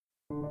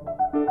Here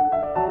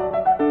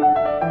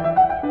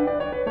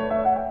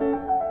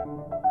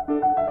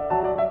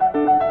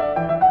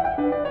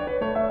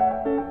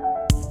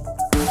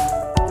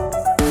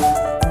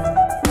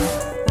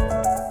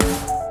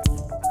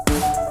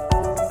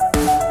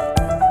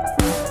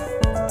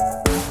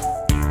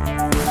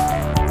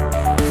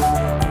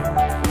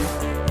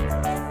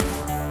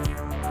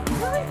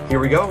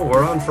we go.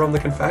 We're on From the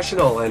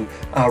Confessional, and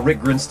Rick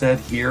Grinstead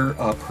here,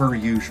 per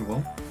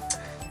usual.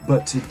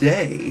 But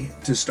today,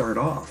 to start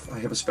off, I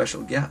have a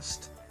special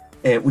guest.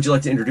 And would you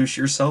like to introduce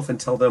yourself and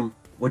tell them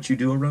what you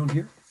do around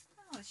here?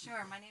 Oh,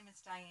 sure. My name is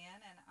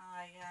Diane, and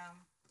I am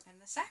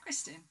the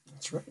sacristan.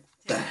 That's right.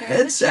 The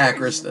head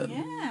sacristan.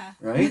 Yeah.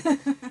 Right?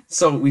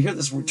 So we hear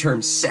this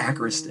term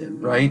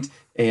sacristan, right?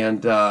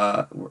 And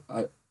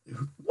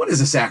what is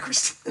a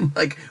sacristan?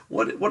 Like,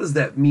 what does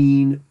that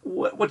mean?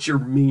 What's your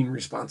main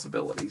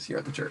responsibilities here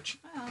at the church?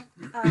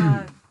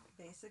 Well,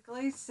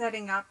 basically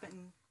setting up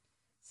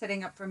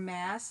for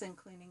Mass and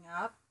cleaning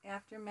up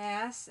after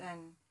Mass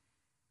and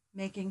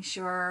making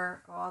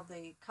sure all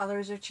the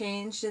colors are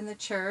changed in the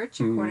church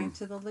according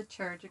to the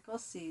liturgical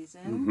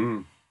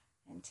season,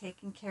 and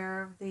taking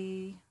care of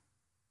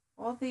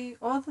all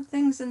the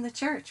things in the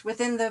church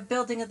within the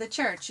building of the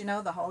church. You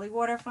know, the holy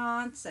water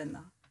fonts and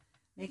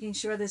making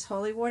sure there's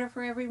holy water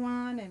for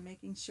everyone, and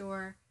making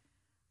sure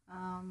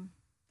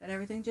that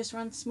everything just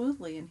runs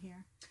smoothly in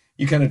here.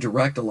 You kind of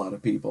direct a lot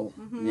of people.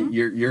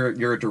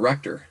 You're a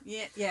director.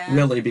 Yeah.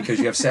 Really, because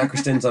you have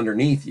sacristans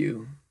underneath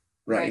you,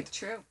 right?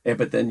 True.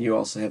 But then you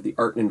also have the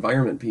art and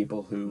environment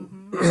people who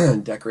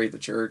decorate the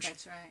church.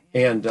 That's right.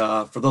 Yeah. And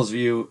for those of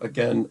you,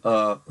 again,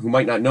 who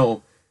might not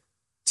know,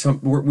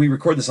 we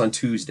record this on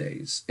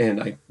Tuesdays,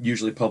 and I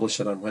usually publish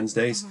it on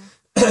Wednesdays.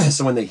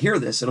 So when they hear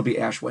this, it'll be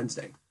Ash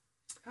Wednesday.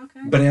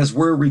 Okay. But as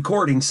we're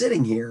recording,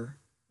 sitting here,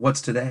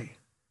 what's today?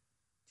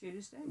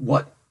 Tuesday.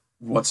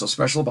 What's so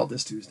special about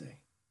this Tuesday?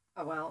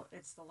 Oh, well,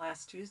 it's the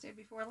last Tuesday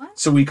before Lent.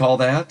 So we call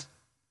that?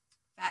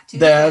 Fat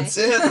Tuesday. That's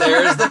it.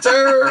 There's the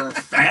term.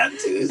 Fat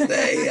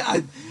Tuesday.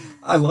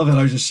 I love it.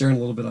 I was just sharing a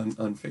little bit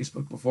on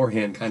Facebook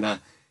beforehand, kind of.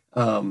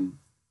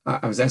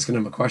 I was asking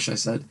him a question. I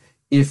said,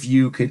 if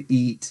you could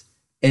eat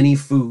any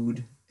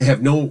food,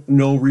 have no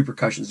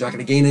repercussions, you're not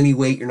going to gain any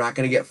weight, you're not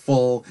going to get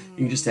full,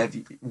 you just have,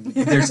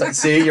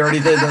 see, you already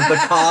did,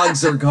 the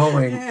cogs are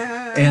going.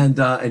 And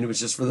it was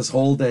just for this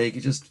whole day. You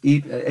could just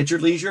eat at your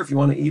leisure. If you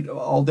want to eat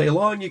all day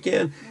long, you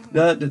can.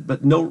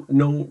 But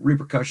no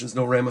repercussions,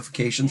 no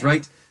ramifications,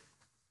 right?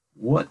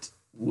 What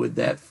would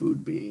that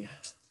food be?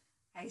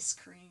 Ice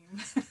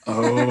cream.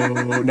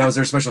 Oh, now is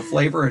there a special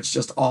flavor? Or it's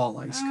just all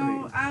ice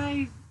cream. Oh,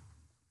 I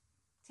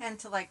tend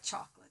to like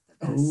chocolate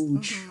the best. Oh,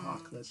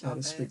 chocolate. That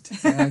is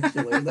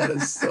spectacular. That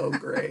is so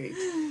great.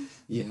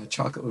 Yeah,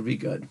 chocolate would be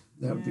good.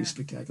 That would be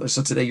spectacular.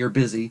 So today you're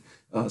busy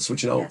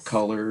switching out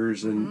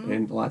colors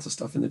and lots of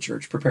stuff in the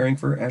church, preparing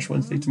for Ash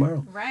Wednesday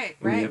tomorrow. Right.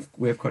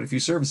 We have quite a few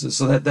services,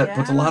 so that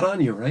puts a lot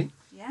on you, right?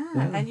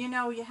 Yeah. And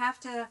you have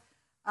to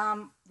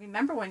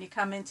remember when you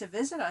come in to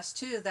visit us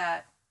too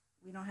that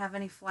we don't have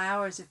any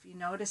flowers, if you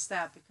notice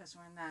that, because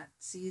we're in that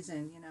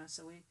season,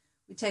 so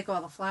we take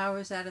all the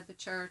flowers out of the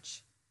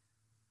church.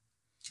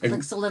 It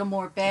looks a little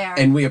more bare.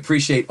 And we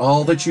appreciate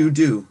all that you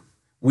do.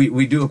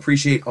 We do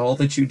appreciate all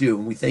that you do.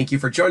 And we thank you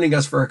for joining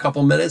us for a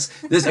couple minutes.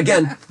 This,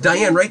 again,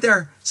 Diane right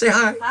there. Say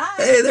hi. Hi.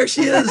 Hey, there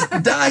she is.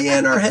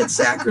 Diane, our head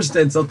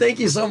sacristan. So thank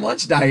you so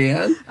much,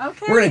 Diane.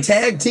 Okay. We're going to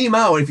tag team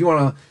out if you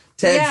want to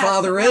tag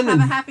Father in. Have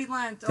a happy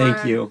Lent.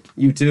 Thank you.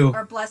 You too.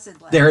 Or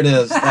blessed Lent. There it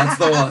is. That's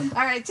the one.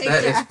 All right, take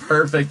care. That is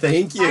perfect.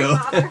 Thank you.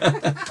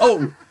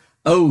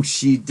 Oh,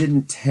 she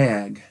didn't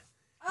tag.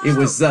 Oh. It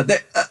was,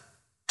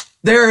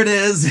 there it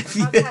is.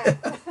 Okay.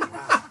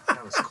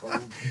 That was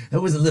cold.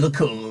 That was a little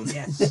cold.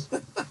 Yes. All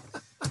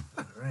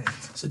right.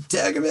 So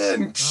tag him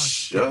in.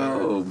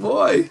 Oh,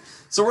 boy.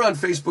 So we're on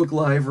Facebook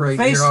Live here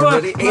Facebook,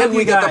 already. And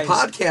we got guys. the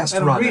podcast I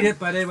don't running. read it,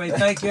 but anyway,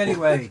 thank you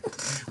anyway.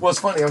 Well, it's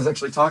funny. I was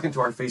actually talking to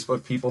our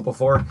Facebook people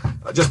before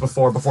I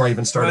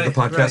even started the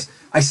podcast.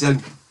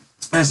 Right.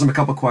 I asked them a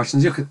couple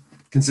questions,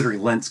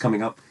 considering Lent's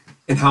coming up,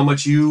 and how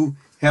much you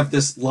have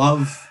this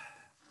love,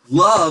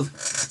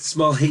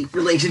 small hate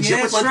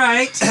relationship with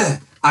Lent. That's right.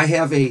 I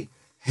have a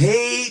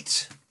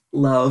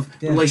hate-love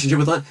relationship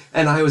with Lent.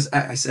 And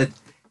I said,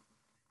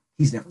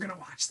 he's never going to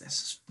watch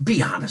this.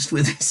 Be honest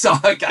with me. So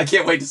I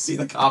can't wait to see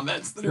the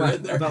comments that are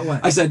in there. About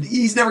what? I said,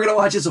 he's never going to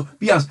watch it. So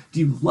be honest. Do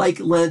you like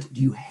Lent?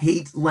 Do you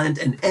hate Lent?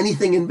 And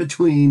anything in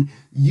between,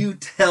 you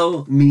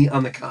tell me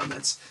on the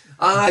comments.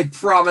 I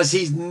promise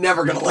he's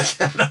never going to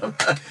look at them.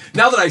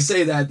 Now that I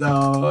say that,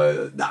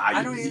 though,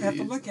 I don't even have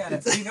to look at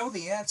it. We know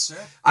the answer.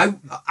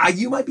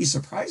 You might be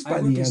surprised by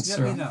the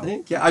answer. Let me know. I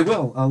think. Yeah, I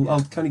will.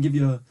 I'll kind of give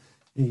you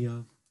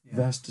a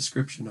vast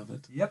description of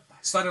it. Yep.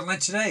 Started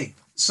Lent today,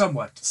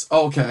 somewhat.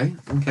 Okay.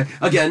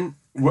 Again,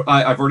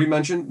 I've already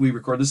mentioned we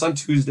record this on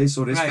Tuesday,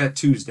 so it is Fat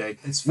Tuesday.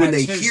 It's when Fat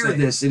they Tuesday. hear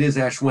this, it is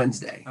Ash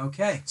Wednesday.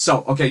 Okay.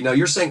 So, now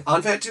you're saying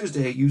on Fat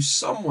Tuesday, you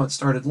somewhat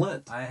started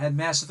Lent. I had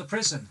Mass at the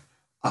prison,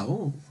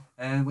 Oh.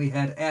 and we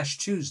had Ash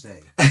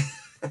Tuesday.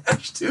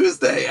 Ash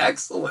Tuesday,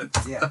 excellent.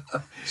 Yeah.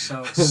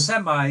 So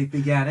semi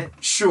began it,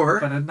 Sure.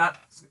 but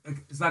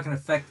it's not going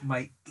to affect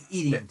my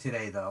eating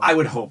today, though. I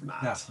would hope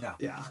not. No.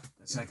 Yeah.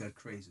 It's not going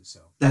crazy. So.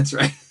 That's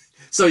right.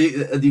 So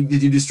did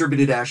you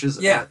distributed ashes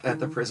Yeah. at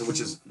the prison,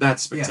 that's Yeah.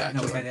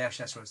 spectacular. No, we had Ash.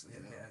 That's what we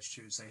had Ash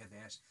Tuesday. Had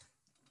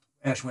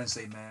the Ash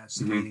Wednesday Mass,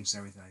 the Mhm. readings, and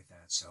everything like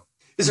that. So.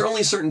 Is there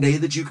only a certain day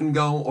that you can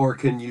go, or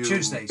can you?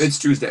 Tuesdays. It's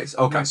Tuesdays.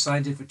 Okay. I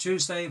signed in for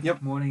Tuesday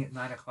Yep. morning at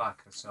 9:00.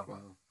 So Wow.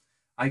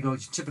 I go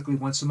typically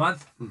once a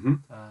month. Mm-hmm.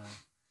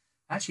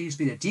 Actually, used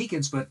to be the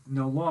deacons, but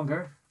no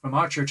longer from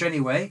our church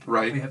anyway.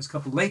 Right. We have a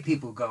couple lay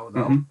people go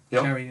though, Mhm.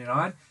 Yep. carrying it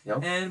on,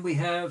 Yep. and we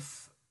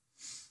have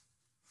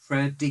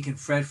Deacon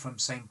Fred from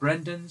St.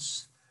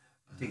 Brendan's,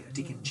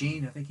 Deacon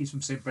Gene. I think he's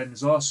from St.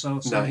 Brendan's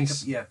also. So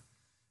Nice. Yeah.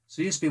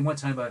 So it used to be one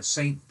time a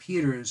St.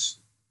 Peter's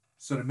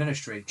sort of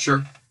ministry.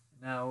 Sure.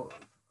 Now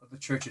the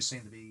churches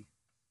seem to be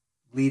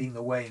leading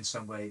the way in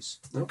some ways.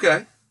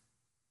 Okay.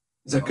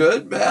 Is that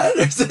good? Bad?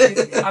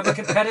 I'm a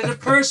competitive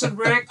person,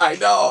 Rick. I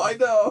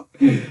know.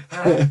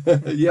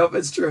 Yep,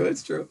 it's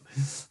true.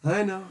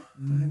 I know.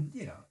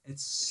 You know,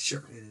 it's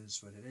Sure. It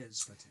is what it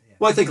is, but yeah.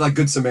 Well, I think like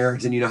Good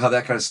Samaritan, how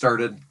that kind of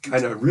started,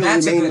 kind of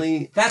really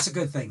mainly. That's a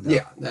good thing, though.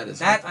 Yeah, that is.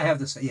 That I have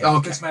to say. Yeah,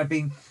 Okay. Good Samaritan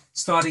being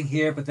starting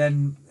here, but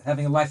then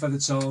having a life of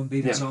its own,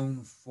 being its Yeah.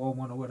 own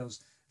 4-1 or what those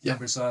Yeah.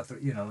 numbers are.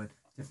 In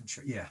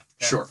different. Yeah.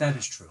 Sure. That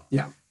is true.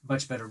 Yeah.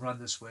 Much better run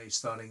this way,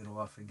 starting it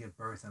off and give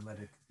birth and let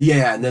it.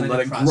 Yeah, and then let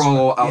it prosper.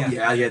 grow out.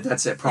 Yeah. Yeah,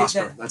 that's it.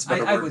 Prosper. That's a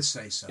better I word. would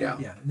say so. Yeah.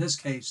 In this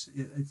case,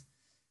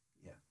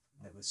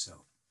 that was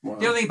so. Wow.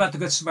 The only thing about the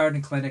Good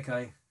Samaritan Clinic,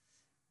 I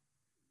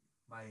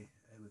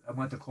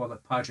want to call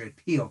it Padre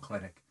Pio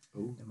Clinic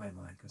Ooh. in my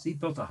mind, because he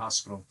built a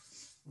hospital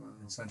Wow.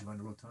 in San Giovanni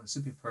Rotone. It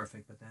should be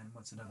perfect, but then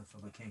once another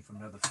fellow came from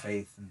another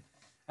faith, and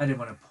I didn't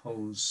want to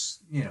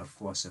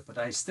force it, but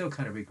I still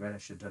kind of regret I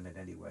should have done it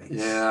anyway.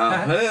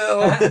 Yeah.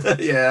 Well,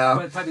 yeah.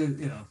 But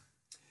probably,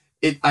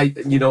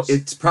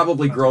 It's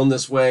probably grown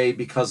this way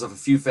because of a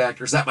few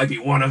factors. That might be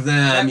one of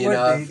them. that you would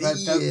know. be,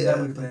 that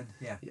would have been,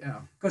 yeah. Yeah.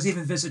 Because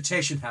even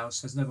Visitation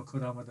House has never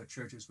put on with the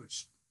churches,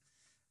 which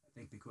I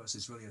think because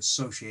it's really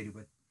associated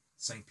with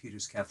St.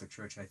 Peter's Catholic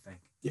Church, I think.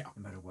 Yeah.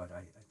 No matter what,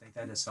 I think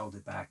that has held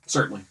it back.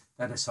 Certainly.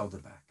 That has held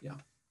it back. Yeah.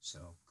 So,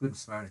 Good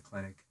Samaritan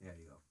Clinic, there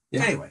you go.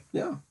 Yeah. Anyway,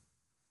 Yeah.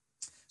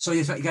 so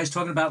you guys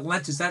talking about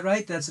Lent, is that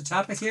right? That's the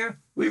topic here?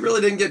 We really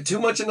didn't get too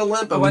much into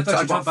Lent, but Oh, I we thought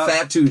you talked about talked about-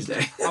 Fat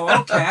Tuesday. Oh,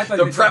 okay. I thought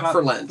The you were prep talking about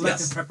for Lent, Lenten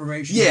yes.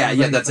 preparation. Yeah, getting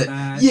ready that's for it.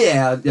 that,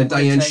 Yeah, and what it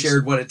Diane takes,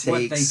 shared what it what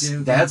takes. they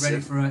do, That's get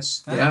ready it. for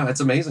us. Huh? Yeah,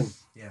 it's amazing.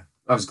 Yeah.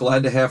 I was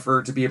glad to have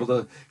her to be able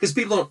to, because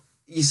people don't,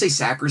 you say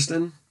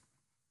sacristan,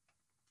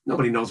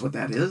 nobody knows what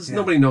that is. Yeah.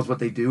 Nobody knows what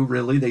they do,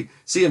 really. They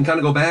see them kind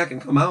of go back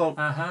and come out.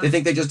 Uh-huh. They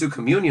think they just do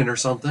communion or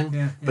something,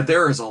 Yeah, but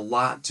there is a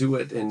lot to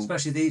it. And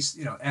especially these,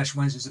 Ash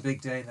Wednesday's a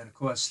big day, and then of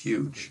course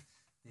huge.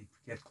 You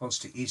get close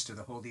to Easter,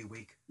 the Holy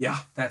Week. Yeah,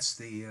 That's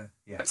the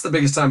that's the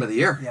biggest time of the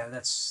year. yeah.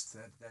 That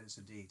is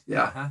indeed.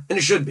 Yeah, Uh-huh. and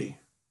it should be.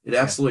 It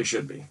absolutely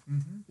should be.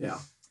 Mm-hmm. Yeah,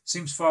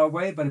 Seems far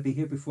away, but it'll be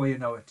here before you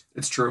know it.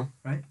 it's true.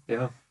 Right?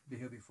 Yeah. Be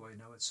here before you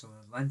know it. So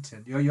Lent,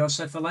 and you're all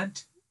set for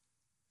Lent?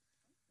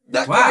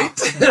 Not Wow.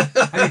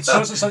 quite. I mean,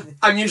 so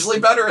I'm usually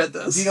better at do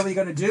this. you know what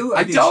you're gonna do?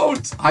 I mean,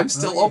 don't. I'm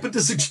still Well, open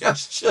to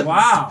suggestions.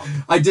 Wow.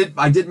 I did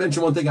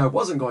mention one thing I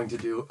wasn't going to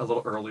do a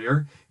little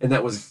earlier, and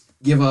that was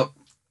give up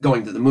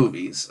going to the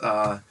movies.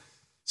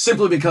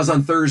 Simply because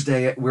on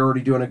Thursday we're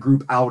already doing a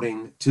group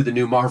outing to the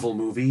new Marvel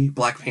movie,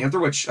 Black Panther,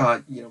 which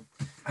I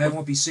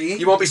won't be seeing.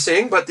 you won't be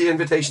seeing, but the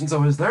invitation's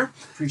always there.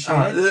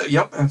 Appreciate it.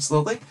 Yep,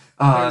 absolutely.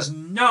 There's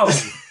no.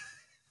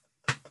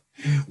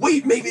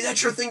 Wait, maybe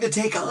that's your thing to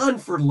take on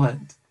for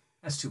Lent.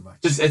 That's too much.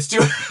 It's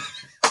too.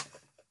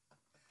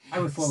 I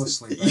would fall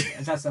asleep. Right?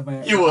 And that's not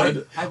my. You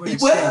would. I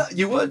would. Well, escape.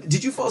 you would.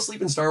 Did you fall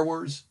asleep in Star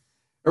Wars,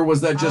 or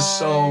was that just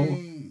so?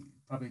 I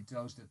probably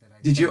dozed it. That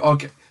I Did you?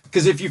 Okay,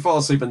 because if you fall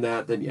asleep in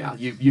that, then yeah,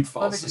 you'd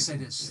fall Let me asleep. just say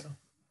this.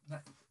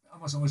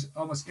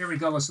 Almost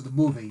irregardless of the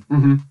movie,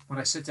 Mm-hmm. when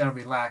I sit down and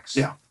relax,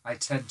 Yeah. I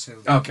tend to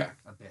Okay.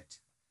 a bit.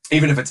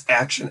 Even if it's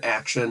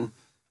action.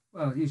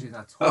 Well, usually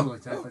not totally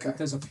tired, okay. but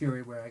there's a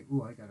period where I'm a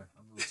little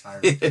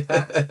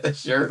tired.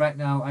 Sure. Right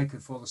now, I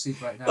could fall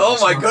asleep right now. Oh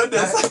Just my one-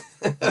 goodness.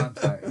 I'm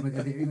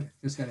tired.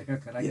 Just got a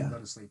haircut. I Yeah. can go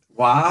to sleep.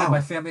 I have Wow.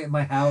 my family at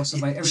my house,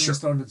 and everything's Sure.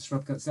 starting to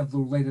disrupt because I'm a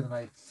little later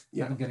than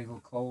Yeah. I'm getting a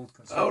little cold.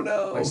 Cause Oh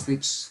no. My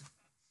sleep's.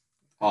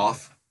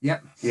 Off.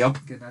 Yep. Yep.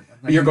 I'm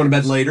not You're going to bed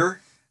getting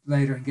later.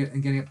 later and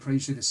getting up pretty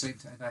usually the same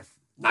time.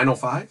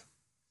 9:05.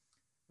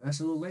 That's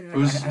a little later. It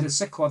was- I had a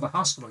sick call at the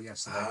hospital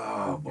yesterday.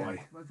 Oh, boy.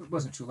 Yeah, well, it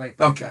wasn't too late.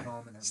 But Okay. I got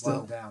home and then Still.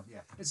 wound down. Yeah,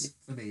 it's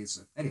for me. It's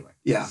anyway.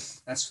 Yeah.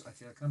 That's I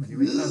feel like coming. Here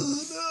we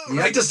come.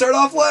 Right to start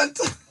off Lent.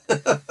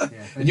 Yeah,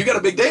 And you got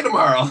a big day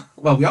tomorrow.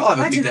 Well, we all have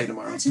a big actually, day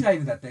tomorrow. Actually, not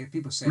even that big.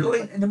 People say Really?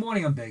 that, but in the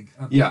morning I'm big.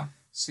 Yeah.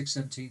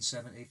 6:17,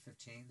 7,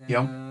 8:15. Then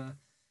Yep.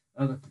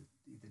 other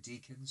the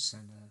deacons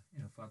and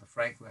Father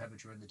Frank will have it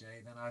during the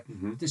day. Then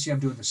Mhm. this year I'm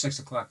doing the 6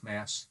 o'clock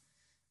mass,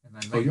 and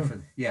then Oh, later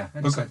yeah. for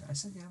I Okay.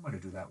 said I want to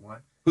do that one.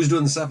 Who's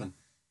doing the 7?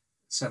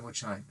 7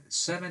 which time?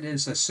 7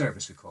 is a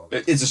service we call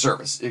it. It's a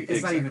service.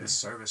 It's not even a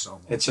service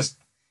almost. It's just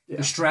Yeah.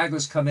 The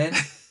stragglers come in.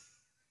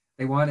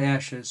 They want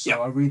ashes, so Yep.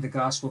 I'll read the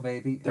gospel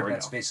maybe. There we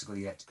That's go.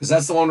 basically it. Because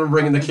that's the one we're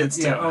bringing the kids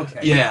to. Yeah, okay.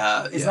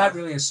 Yeah. It's yeah. not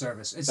really a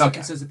service. It's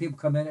Okay. It says the people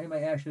come in, I need my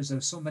ashes.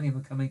 There's so many of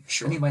them coming.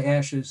 Sure. I need my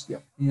ashes.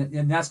 Yep.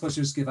 You're not supposed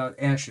to just give out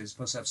ashes. You're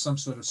supposed to have some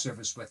sort of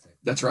service with it.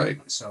 That's right.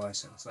 So I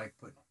said, it's like,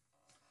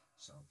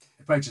 so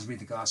I probably just read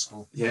the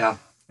gospel. Yeah.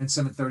 And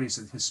 7:30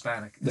 is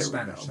Hispanic. There we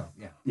Spanish, go. so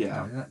yeah.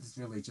 Yeah. No, that's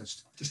really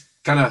just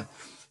Kind of,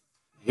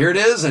 here it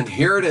is and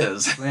here it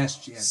is.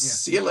 last year. Yeah.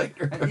 See you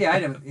later. Yeah, I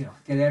never,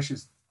 get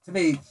ashes. To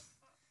me,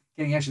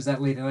 getting ashes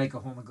that late at night, go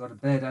home and go to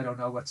bed. I don't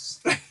know what's.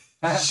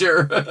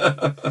 Sure.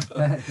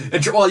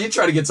 Well, you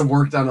try to get some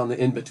work done on the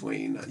in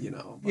between, but,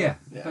 Yeah,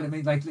 yeah. but I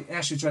mean, like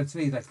ashes to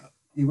me, like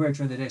you wear it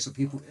during the day, so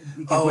people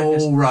you can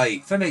witness. Oh,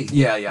 right. For me,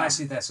 Yeah, yeah. I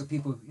see that, so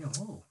people,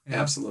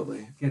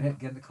 Absolutely. get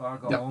in the car,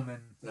 go Yep. home, and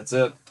That's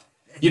it.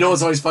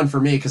 What's always fun for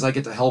me, because I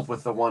get to help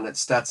with the one at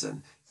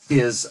Stetson,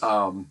 is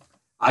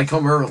I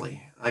come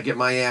early. I get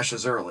my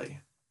ashes early.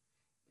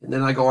 And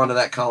then I go onto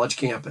that college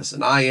campus,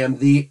 and I am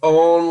the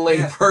only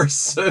Yeah.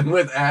 person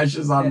with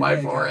ashes on my there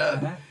you go.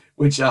 forehead,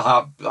 which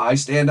I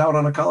stand out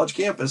on a college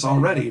campus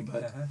already,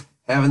 but Uh-huh.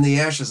 having the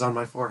ashes on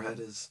my forehead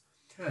is,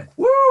 Good.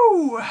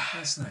 woo!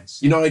 That's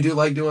nice. You know what I do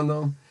like doing,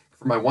 though?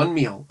 For my one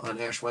meal on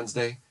Ash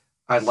Wednesday,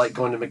 I like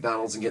going to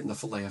McDonald's and getting the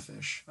filet of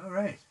fish. All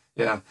right.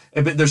 Yeah,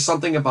 but there's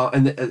something about,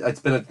 and it's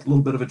been a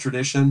little bit of a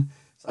tradition.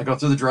 I go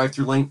through the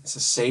drive-through lane. It's the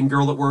same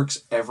girl that works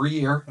every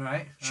year. All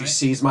right. She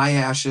sees my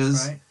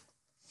ashes. Right.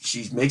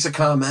 She makes a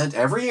comment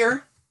every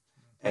year,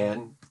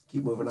 and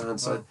keep moving on.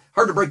 So Well-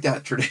 hard to break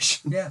that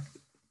tradition. Yeah.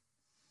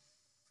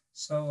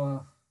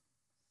 So,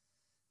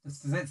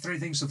 the three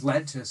things of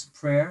Lent is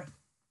prayer,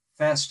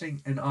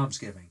 fasting, and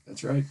almsgiving.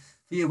 That's right.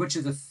 For you, which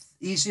is the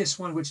easiest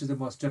one? Which is the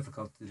most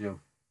difficult to do?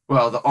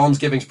 Well, the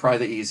almsgiving's probably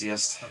the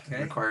easiest. Okay.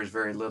 It requires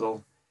very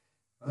little.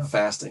 The Oh.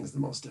 fasting's the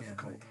most Yeah,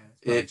 difficult.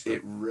 yeah,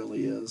 It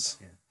really is.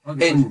 Yeah.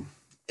 Okay, And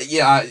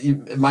yeah,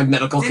 my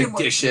medical Didn't-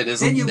 condition is.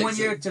 didn't you makes one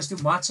year it- just do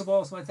matzo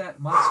balls like that?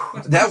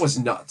 What That was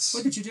nuts.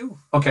 What did you do?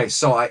 Okay,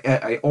 so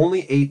I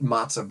only ate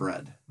matzah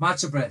bread.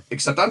 Matzo bread.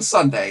 Except on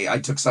Sunday, I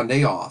took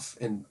Sunday off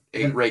and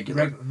ate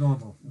regular.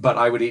 Normal. But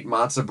I would eat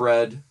matzah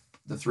bread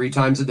the 3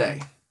 times a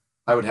day.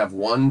 I would have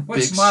one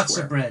What's big matzo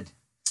square. bread?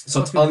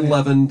 So it's Most people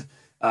unleavened,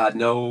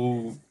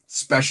 no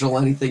special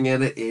anything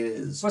in it. It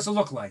is What's it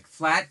look like?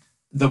 Flat?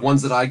 the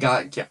ones that I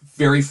got,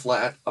 very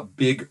flat, a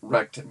big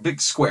big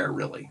square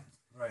really,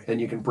 Right. and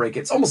you can break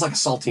it. It's almost like a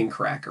saltine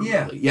cracker.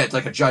 Yeah. Really. Yeah, it's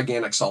like a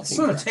gigantic saltine.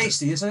 Sort of cracker.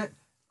 tasty, isn't it?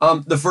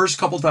 The first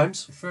couple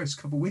times. The first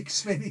couple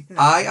weeks, maybe.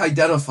 I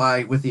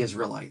identify with the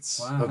Israelites.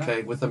 Wow.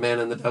 Okay, with the man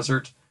in the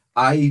desert.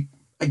 I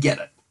get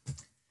it.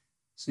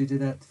 So you did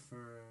that for.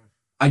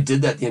 I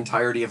did that the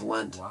entirety of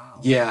Lent.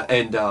 Wow. Yeah,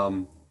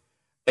 and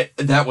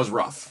that was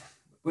rough.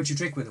 What'd you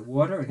drink with it?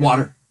 Water? Or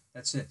Water.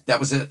 That's it. That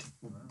was it.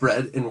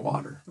 Bread and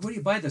water. Where do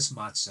you buy this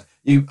matzah?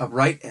 You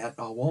right at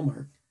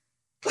Walmart.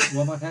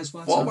 Walmart has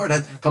matzah?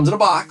 Walmart comes in a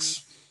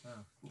box.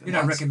 You're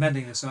not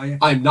recommending this, are you?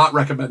 I'm not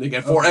recommending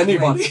it for Okay,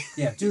 anybody. wait.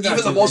 Yeah, do not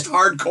Even the do most this.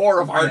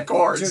 hardcore of Yeah,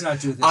 hardcores. do not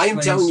do this. I am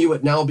please. telling you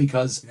it now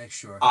because Make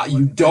sure.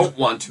 you don't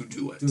want to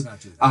do it. Do not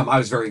do that. I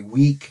was very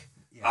weak.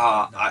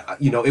 Yeah,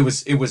 no.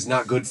 It was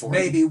not good for me.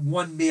 Maybe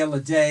one meal a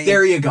day.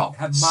 There you go.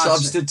 Have matzah.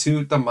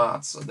 Substitute the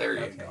matzah. There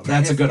you Okay. go.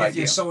 That's If- a good if idea.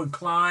 you're so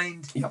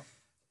inclined. Yep.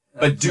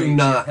 But do please, your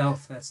not-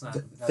 Health. That's not.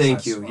 That's Thank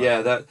not you. smart.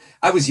 Yeah, that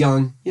I was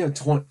young.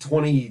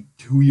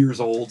 22 years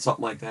old,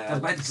 something like that.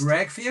 Did Lent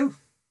drag for you?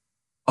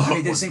 Oh, I mean,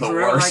 it did it was seem the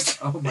forever?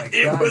 worst. Like, oh my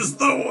It god. was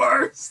the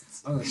worst.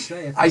 I was gonna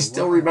say, I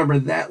still remember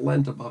that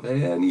Lent above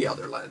any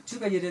other Lent. Too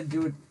bad you didn't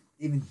do it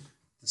even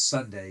the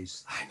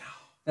Sundays. I know.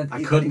 Then I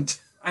even-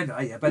 couldn't. I know,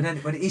 yeah, but then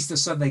when Easter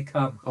Sunday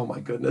come, Oh my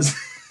goodness.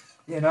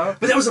 you know.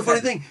 But that was the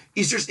funny thing.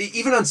 Easter's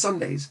even on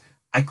Sundays,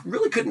 I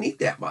really couldn't eat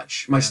that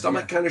much. My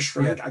stomach kind of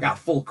shrank. Yeah. I got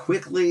full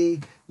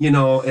quickly,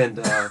 and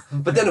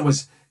but then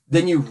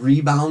then you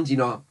rebound,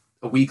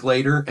 a week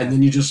later, and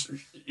then you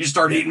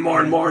start eating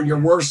more and more, and you're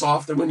worse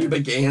off than when you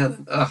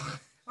began. Ugh. I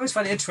always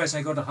find it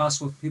interesting. I go to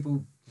hospital,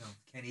 people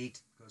can't eat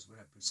because of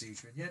that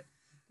procedure, and yet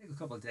take a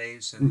couple of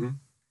days, and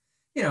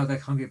Mhm. they're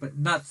hungry, but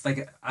not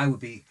like I would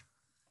be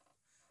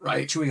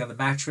Right. chewing on the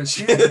mattress.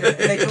 Yeah, and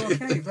they do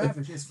okay.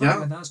 Ravish. It's fine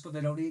Yeah. in the hospital. They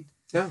don't eat.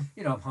 Yeah.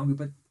 I'm hungry,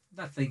 but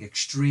nothing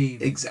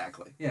extreme.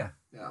 Exactly. Yeah.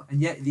 Yeah. And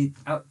yet,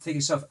 take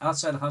yourself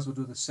outside the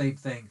hospital, do the same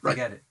thing. Right.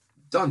 Forget it.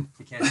 Done.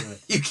 You can't do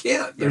it. You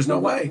can't. There's no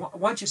way.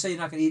 Once you say you're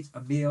not going to eat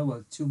a meal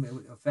or 2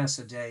 meals or fast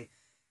a day,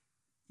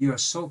 you are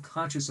so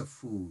conscious of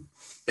food.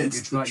 It's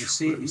You try. the You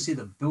see it. You truth. see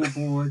the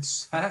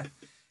billboards.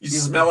 You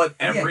smell it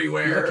Yeah, you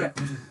everywhere.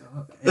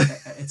 look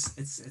at-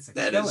 it's a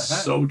That killer, is huh?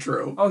 so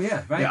true. Oh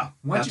yeah, right. Yeah,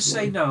 Once you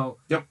say absolutely. no,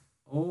 Yep.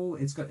 Oh,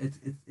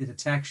 it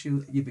attacks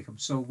you. You become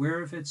so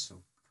aware of it,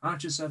 so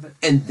conscious of it.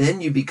 And then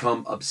you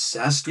become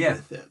obsessed Yeah.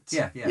 with it.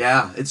 Yeah.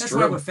 Yeah, it's That's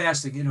true. why with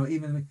fasting, even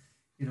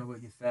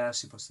when you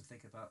fast, you're supposed to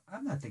think about.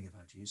 I'm not thinking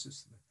about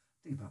Jesus. I'm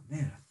thinking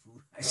about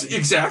food.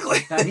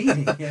 Exactly. Not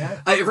eating.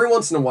 Yeah. Every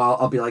once in a while,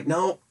 I'll be like,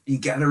 no, you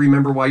got to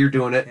remember why you're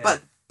doing it. Yeah.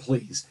 But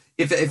please,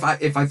 if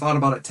I thought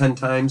about it 10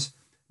 times,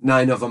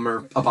 9 of them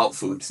are about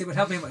food. See, what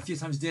helped me a few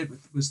times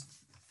was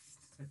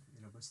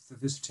the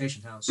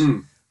Visitation House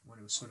Mm. when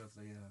it was sort of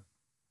the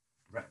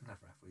not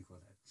raffle, what do you call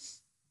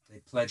that? They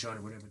pledge on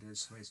it, whatever it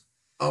is.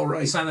 Oh,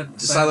 right.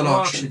 Silent Silent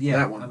auction. Yeah,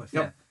 That one. I would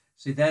Yep.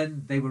 See,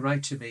 then they would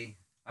write to me.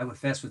 I would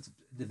fast with the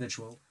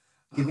individual,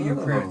 give me your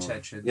prayer Oh,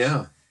 intentions.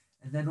 Yeah.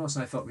 And then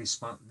also I felt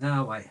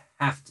now I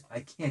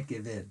can't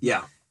give in.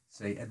 Yeah.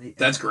 See, and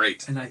That's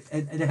great. And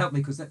it helped me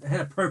because it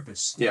had a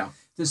purpose. Yeah.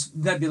 This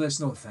nebulous,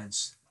 no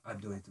offense, I'm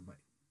doing it to my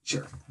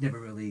Sure. never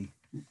really.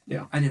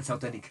 Yeah. I didn't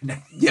felt any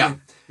connection. Yeah.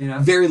 You know.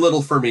 Very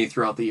little for me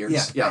throughout the years.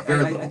 Yeah. Yeah.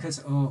 Very little.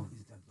 Because Lord,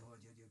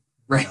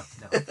 Right.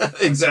 No.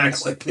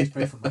 Exactly. Please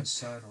pray for my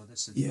son, or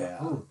this is. Yeah.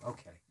 Oh,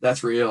 okay.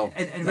 That's real.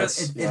 And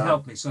That's- it yeah.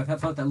 helped me. So if I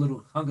felt that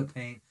little hunger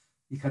pain,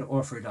 you kind of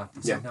offer it up.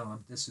 You say, Yeah. no,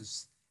 this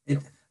is it.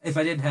 If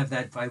I didn't have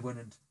that, I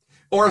wouldn't.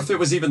 Or if it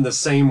was even the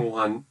same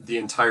one the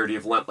entirety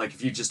of Lent, like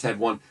if you just had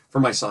one for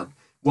my son.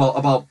 Well,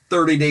 about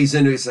 30 days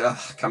into it,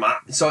 it's, come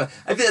on. So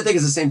I think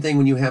it's the same thing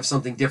when you have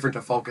something different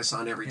to focus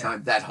on every Yeah.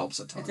 time. That helps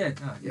a ton. It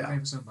did. No, you Yeah. pray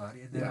for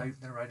somebody, and then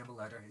Yeah. I write him a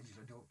letter. And you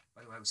said, "Oh,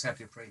 by the way, I was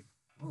happy to pray."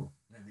 Oh,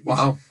 and then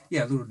Wow.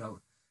 Yeah, a little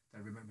note that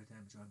I remembered them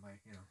on my,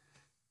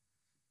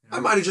 I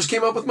might have just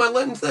came up with my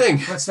Lenten thing.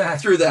 What's that?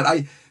 Through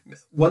that,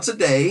 once a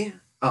day,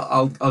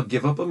 I'll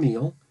give up a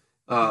meal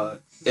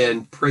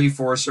and pray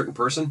for a certain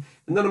person,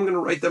 and then I'm going to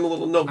write them a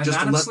little note just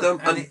to let Anonymously, them.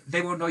 and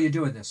they won't know you're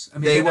doing this. I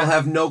mean, They they're will not-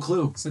 have no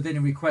clue. So they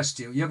didn't request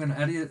you. You're gonna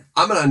edit.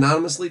 I'm going to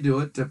anonymously do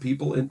it to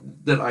people in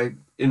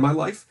my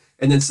life,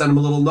 and then send them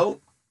a little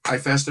note. I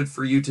fasted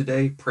for you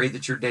today. Pray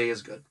that your day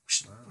is good.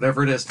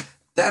 Whatever it is.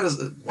 That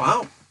is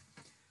wow.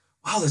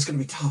 Wow, that's going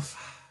to be tough.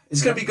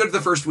 It's going to be good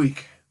the first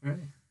week. Right.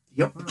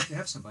 Yep. Well, if you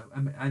have somebody,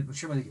 I'm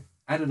sure when they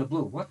out of the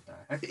blue, what the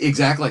heck?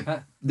 Exactly.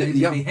 They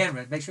yeah. be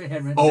handwritten. Make sure you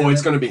handwritten. Oh,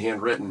 it's going to be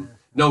handwritten.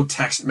 No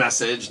text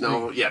message.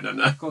 No. Yeah.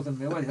 No. Go to the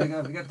mail.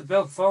 We got the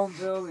bill, phone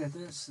bill. We got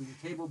this, and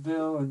the cable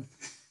bill, and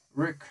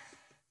Rick.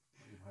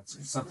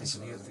 Something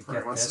for you to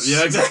get this.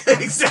 Yeah. Exactly.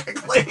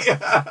 Exactly.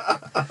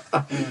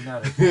 No,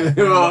 not again.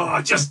 Oh,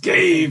 I just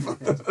gave.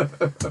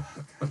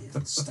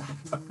 Stop.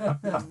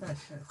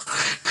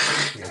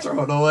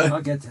 Throw it away.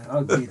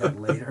 I'll read that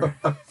later.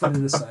 Put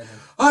it aside.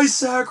 I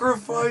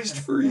sacrificed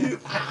for you.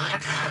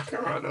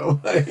 Throw it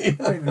away.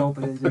 Don't even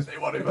open it. Just They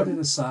won't put even-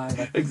 it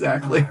aside.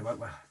 Exactly.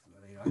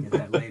 I'll get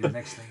that later.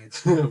 Next thing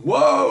it's.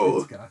 Whoa.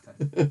 It's got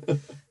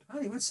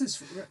honey, what's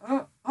this?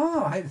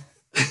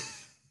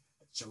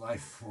 July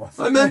 4th.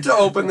 I meant to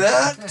open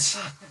that.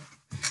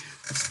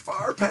 It's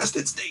far past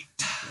its date.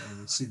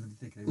 You see them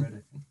think they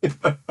read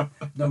it.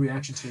 No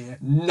reaction to you.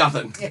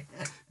 Nothing.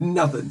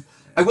 Nothing.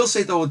 I will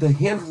say though, the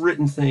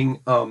handwritten thing,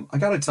 I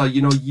gotta tell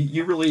you,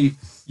 you really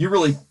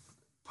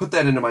put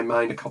that into my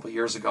mind a couple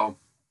years ago.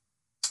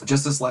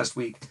 Just this last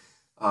week,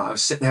 I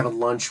was sitting having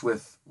lunch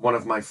with one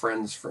of my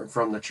friends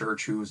from the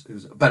church who's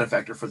a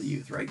benefactor for the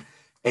youth, right?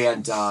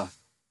 And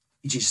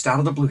he just out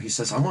of the blue, he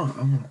says, I want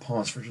to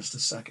pause for just a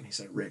second. He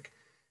said, Rick,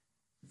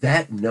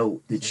 that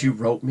note that you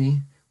wrote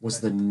me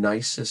was the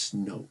nicest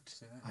note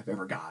I've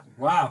ever gotten.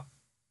 Wow.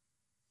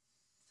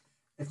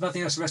 If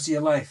nothing else, the rest of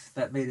your life,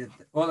 that made it.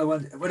 All the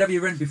one, whatever you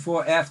written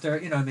before, after,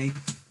 you know what I mean?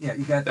 Yeah,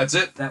 you got That's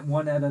it. that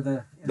one out of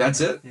the. That's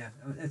it. Yeah,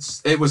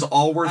 it's. It was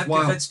all I'm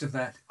worthwhile. convinced of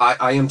that.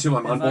 I am too.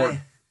 I'm on If board.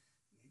 I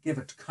give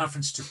a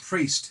conference to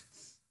priest,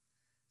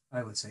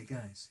 I would say,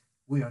 guys,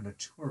 we are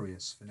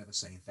notorious for never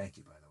saying thank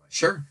you. By the way,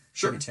 Sure.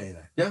 Let me tell you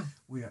that. Yeah.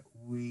 We are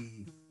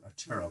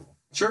terrible.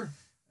 Sure.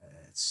 I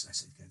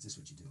said, guys, this is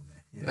what you do,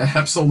 man. Yeah.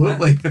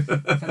 Absolutely.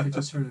 I think I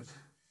just heard of.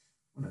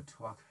 I want to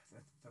talk. I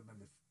don't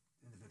remember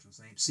the individual's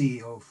name.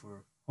 CEO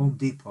for Home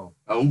Depot.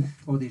 Oh.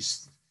 All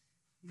these.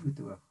 He would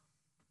do a. I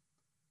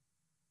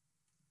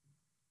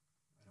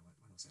don't know,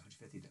 what was it,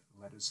 150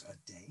 letters a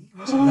day?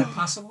 Was that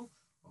possible?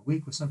 A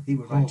week or something? He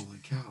would write. Holy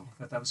cow. I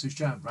thought that was his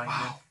job, right?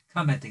 Wow.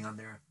 Commenting on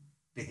their,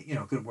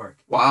 good work.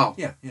 Wow.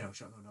 Yeah,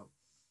 show no.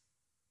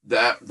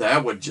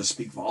 That would just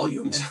speak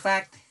volumes. In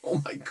fact,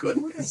 Oh my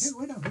goodness.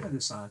 we don't hear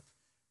this on.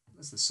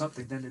 This is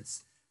something. Then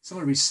it's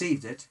someone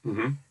received it,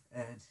 Mm-hmm.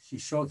 and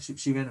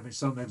she ran up and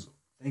something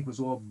I think was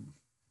all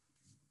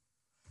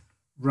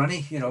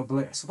runny,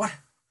 So what?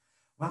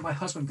 Well, my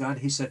husband got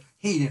it. He said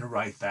he didn't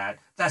write that.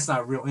 That's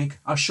not real ink.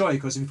 I'll show you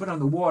because if you put it on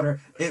the water,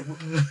 it.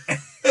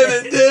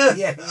 And it did.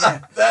 Yeah.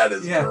 That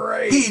is Yeah.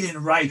 great. He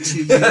didn't write to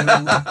you.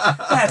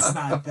 That's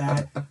not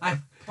that.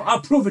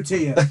 I'll prove it to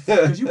you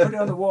because you put it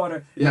on the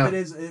water. Yeah. If it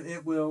is,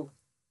 it will.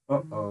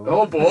 Uh-oh.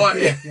 Oh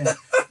boy. Yeah.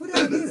 What did I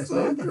hear this?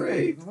 So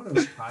great. One of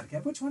those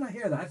podcasts. Which one I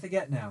hear that? I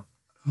forget now.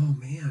 Oh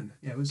man.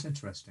 Yeah, it was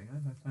interesting.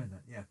 I find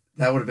that. Yeah.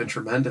 That would have been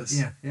tremendous.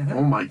 Yeah.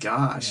 Oh my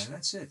gosh. Yeah,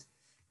 that's it.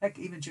 Heck,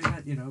 even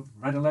Jeanette,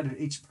 write a letter to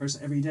each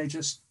person every day.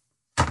 Just,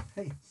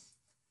 hey,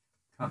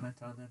 comment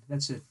on them.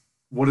 That's it.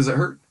 What does it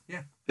hurt?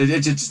 Yeah. It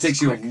just takes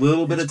you a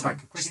little bit of It's time.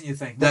 quicker than you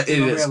think. That Most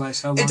people it is.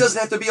 realize how long It doesn't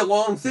have to be a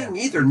long thing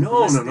Yeah. either.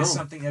 No. There's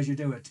something as you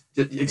do it.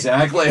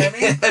 Exactly. You know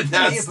what I mean?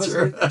 That's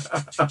true.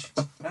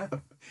 Huh?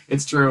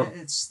 It's true.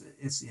 It's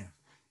yeah.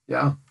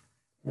 Yeah.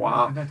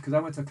 Wow. Because I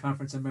went to a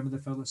conference. I remember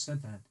the fellow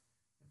said that.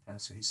 The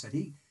pastor. He said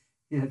he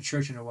had a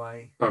church in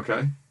Hawaii.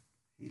 Okay.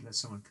 He let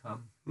someone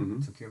come,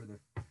 Mm-hmm. took care of the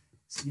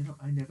said,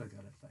 I never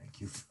got a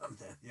thank you from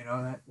them. You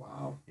know that?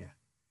 Wow. He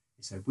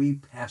said, we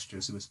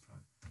pastors, it was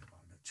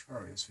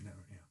notorious. We never,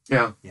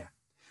 Yeah. Yeah.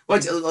 Well,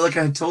 like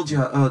I told you,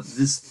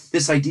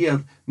 this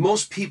idea,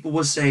 most people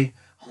will say,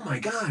 "Oh my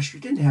gosh,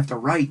 you didn't have to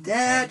write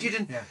that. You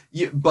didn't."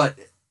 Yeah.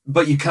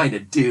 But you kind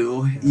of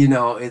do.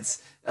 Yeah.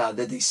 It's that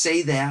they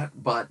say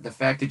that, but the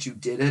fact that you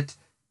did it,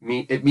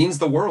 it means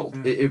the world.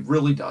 Yeah. It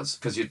really does,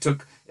 because you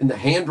took in the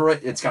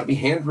handwritten. It's got to be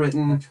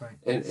handwritten. That's right.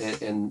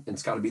 And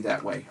it's got to be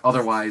that way.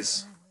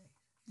 Otherwise,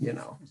 It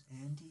was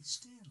Andy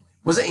Stanley.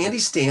 Was it Andy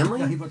Stanley?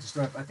 No, he wrote the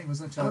story. I think it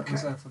was Okay.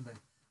 from the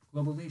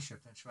Global Leadership.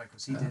 That's right,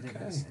 because he did it,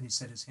 Okay. and he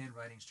said his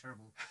handwriting's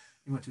terrible.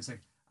 He went to say,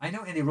 I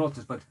know Andy wrote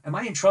this, but am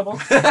I in trouble?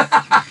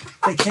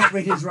 They can't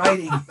read his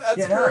writing.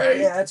 That's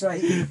great. Yeah, that's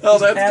right. He's Oh, a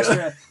that's pastor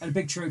good. at a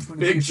big church, one of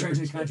the Big biggest churches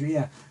in church. the country.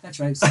 Yeah, that's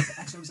right. So,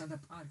 actually, I was on that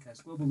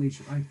podcast, Global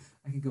Leadership.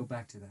 I can go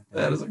back to that.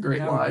 That is a great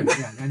Now line.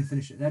 Yeah, I didn't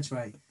finish it. That's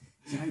right.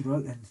 So I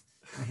wrote, and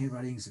my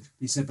handwriting's.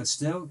 He said, but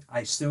still,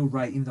 I still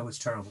write, even though it's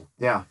terrible.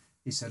 Yeah.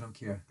 He said, I don't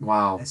care.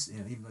 Wow. That's,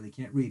 even though they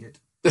can't read it.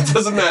 It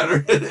doesn't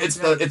matter. It's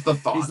the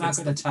thought. He's not It's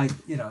going to type.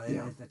 Yeah.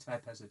 The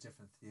type has a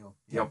different feel.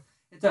 Yep.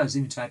 It does.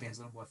 Even typing has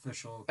a little more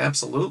official.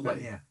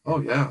 Absolutely. Yeah. Oh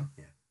yeah.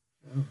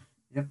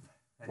 Yep.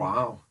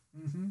 Wow.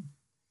 Mm-hmm.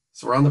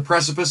 So we're on the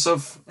precipice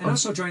of. And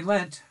also during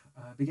Lent,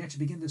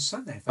 begin this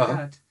Sunday. I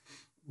forgot.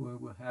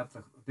 We'll have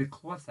a big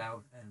cloth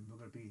out, and we're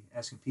going to be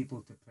asking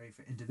people to pray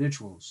for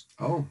individuals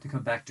Oh. to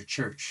come back to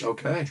church.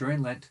 Okay.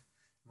 During Lent,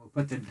 we'll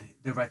put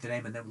they'll write the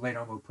name, and then later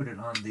on we'll put it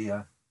on the.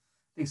 I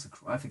think it's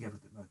I forget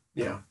what the.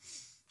 Yeah.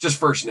 Just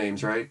first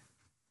names, right?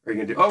 Are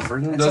you gonna do? Oh,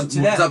 first name. It's up to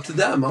them. It's up to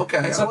them.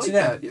 Okay. It's I up like to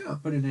them. that. Yeah.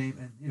 Put a name,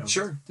 and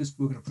Sure. This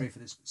we're going to pray for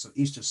this. So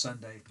Easter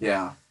Sunday.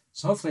 Yeah.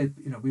 So hopefully,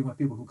 we want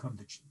people who come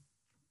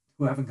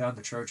who haven't gone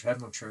to church,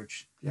 have no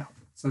church. Yeah.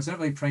 So it's not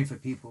really praying for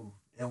people,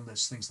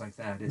 illness, things like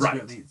that. It's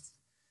Right. really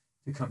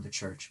to come to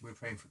church. We're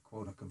praying for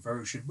quote a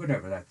conversion,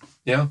 whatever that.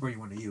 Yeah. Where you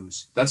want to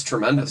use. That's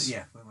tremendous.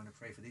 Yeah, we want to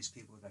pray for these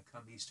people that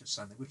come Easter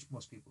Sunday, which a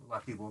lot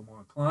of people are more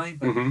inclined,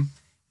 but Mm-hmm.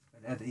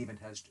 that even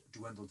has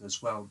dwindled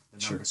as well. The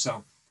number. Sure.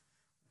 So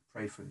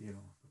pray for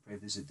pray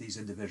for these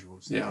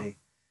individuals. That Yeah. they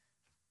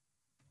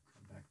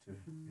come back to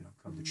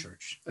come to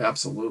church.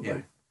 Absolutely.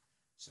 Yeah.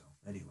 So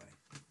anyway.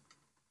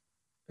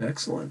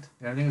 Excellent.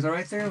 Everything was all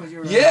right there with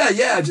your.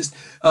 Yeah. Just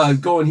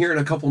going here in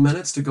a couple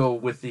minutes to go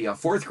with the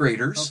fourth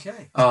graders.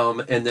 Okay.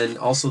 And then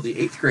also the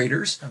eighth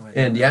graders. Oh, wait.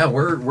 And yeah,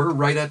 we're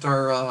right at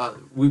our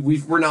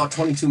we're now at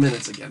 22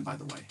 minutes again, by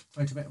the way.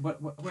 Wait a minute.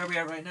 Where are we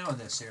at right now in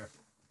this here?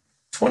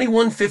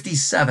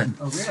 21:57.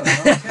 Oh,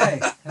 really?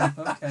 Okay.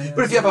 Okay.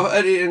 But if you have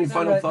any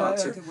final No,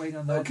 thoughts, I or, can wait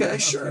on that. Okay,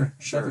 sure.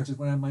 That just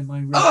went on my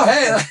mind. oh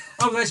hey,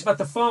 Oh, that's about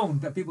the phone.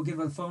 That people get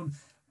on the phone.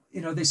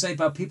 They say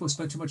about people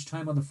spend too much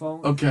time on the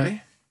phone.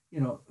 okay,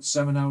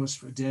 7 hours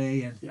per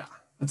day, and yeah,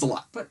 that's a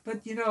lot. but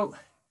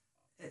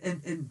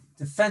in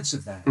defense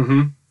of that,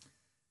 Mm-hmm.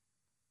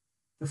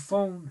 the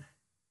phone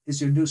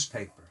is your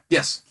newspaper.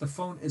 Yes, The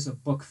phone is a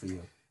book for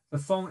you. The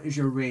phone is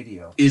your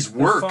radio. is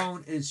work. The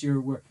phone is your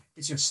work.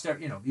 It's your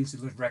stereo. These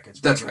are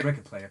records. That's whatever, right.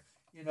 Record player.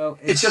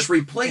 It's just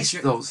replaced it's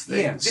your- those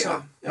things.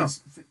 So Yeah.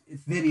 it's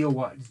video,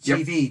 what Yep,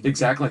 TV.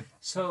 exactly.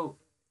 So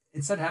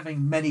instead of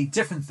having many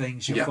different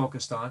things you're Yeah.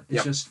 focused on, it's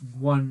Yep. just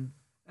one.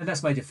 And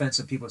that's my defense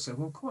of people say,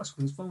 well, of course,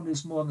 because phone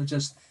is more than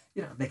just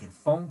making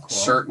phone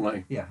calls.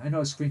 Certainly. Yeah, I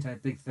know screen time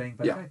big thing,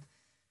 but Yeah.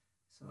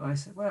 so I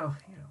said, well,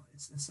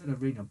 it's instead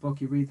of reading a book,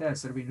 you read that.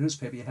 Instead of reading a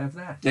newspaper, you have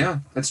that. Yeah,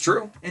 that's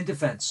true. In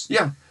defense.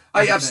 Yeah,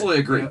 I In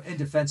absolutely defense, agree. in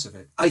defense of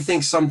it. I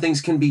think some things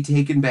can be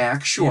taken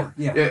back. Sure.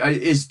 Yeah.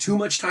 Is too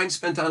much time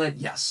spent on it?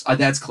 Yes,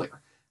 that's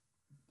clear.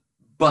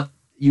 But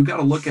you got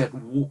to look at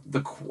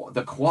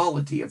the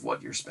quality of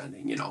what you're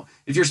spending.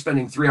 If you're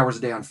spending 3 hours a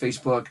day on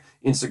Facebook,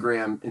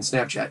 Instagram, and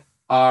Snapchat,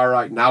 all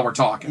right, now we're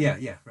talking.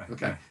 Yeah, right.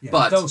 Okay, right, yeah.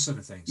 but- those sort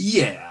of things.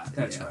 Yeah,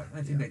 That's yeah, right.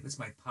 I think that's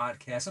my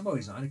podcast. I'm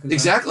always on it. 'cause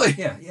Exactly.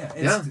 Yeah. Yeah.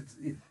 It's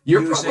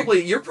You're music.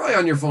 probably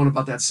on your phone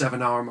about that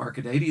 7-hour mark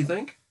a day. Do you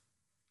think?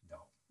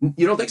 No,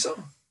 You don't think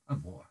so?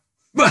 I'm more.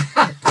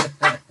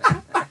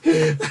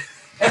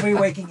 Every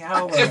waking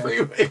hour.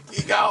 Every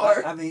waking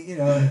hour. I mean,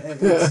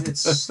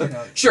 it's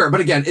Sure,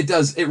 but again,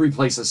 it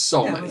replaces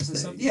so yeah, many it's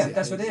things. some-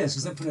 that's what it is.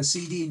 Because they put a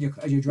CD in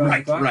as you drive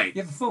Right, the car. right.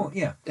 You have a phone.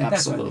 Yeah,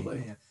 Absolutely. That's what I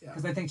mean. Yeah.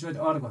 Because I think you read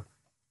the article.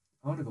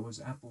 Article was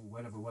Apple,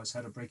 whatever it was,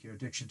 how to break your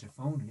addiction to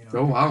phone.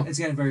 Oh, wow. It's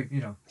getting very,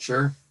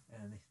 Sure.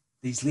 and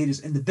these leaders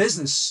in the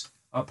business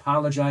are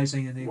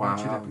apologizing, and they want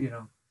you Wow.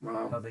 to,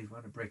 Wow. how they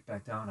want to break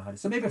back down on it.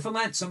 So maybe for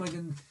Lent, someone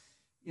can,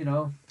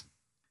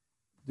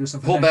 do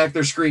something. Pull like- back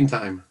their screen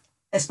time.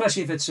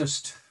 especially if it's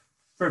just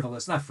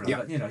frivolous, not frivolous,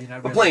 but you're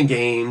not But really playing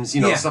games,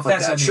 stuff like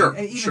that's that. what I Sure.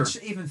 mean. And Sure.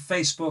 even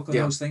Facebook or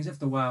Yeah. those things.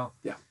 After a while,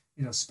 Yeah.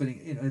 spinning.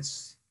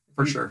 It's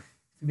For sure.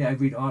 For me, I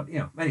read on.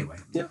 Anyway.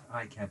 Yeah.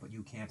 I can't, but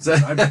you can't. So-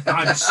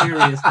 I'm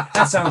serious.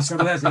 That sounds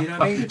frivolous. You know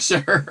what I mean?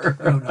 Sure.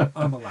 No,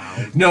 I'm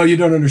allowed. No, you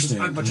don't I'm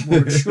understand. much more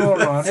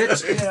mature on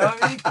it. You know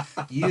what I mean?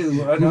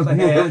 You, on the other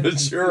hand,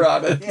 Mature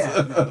on it.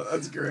 Yeah, no.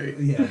 That's great.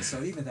 Yeah.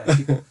 So even that,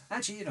 people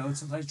actually,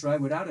 sometimes drive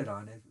without it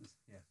on.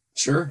 Yeah.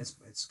 Sure.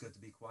 It's good to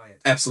be quiet.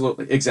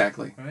 Absolutely.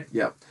 Exactly. Right.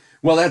 Yep.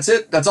 Well, that's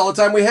it. That's all the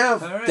time we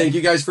have. All right. Thank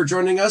you guys for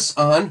joining us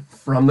on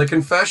From the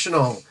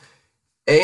Confessional.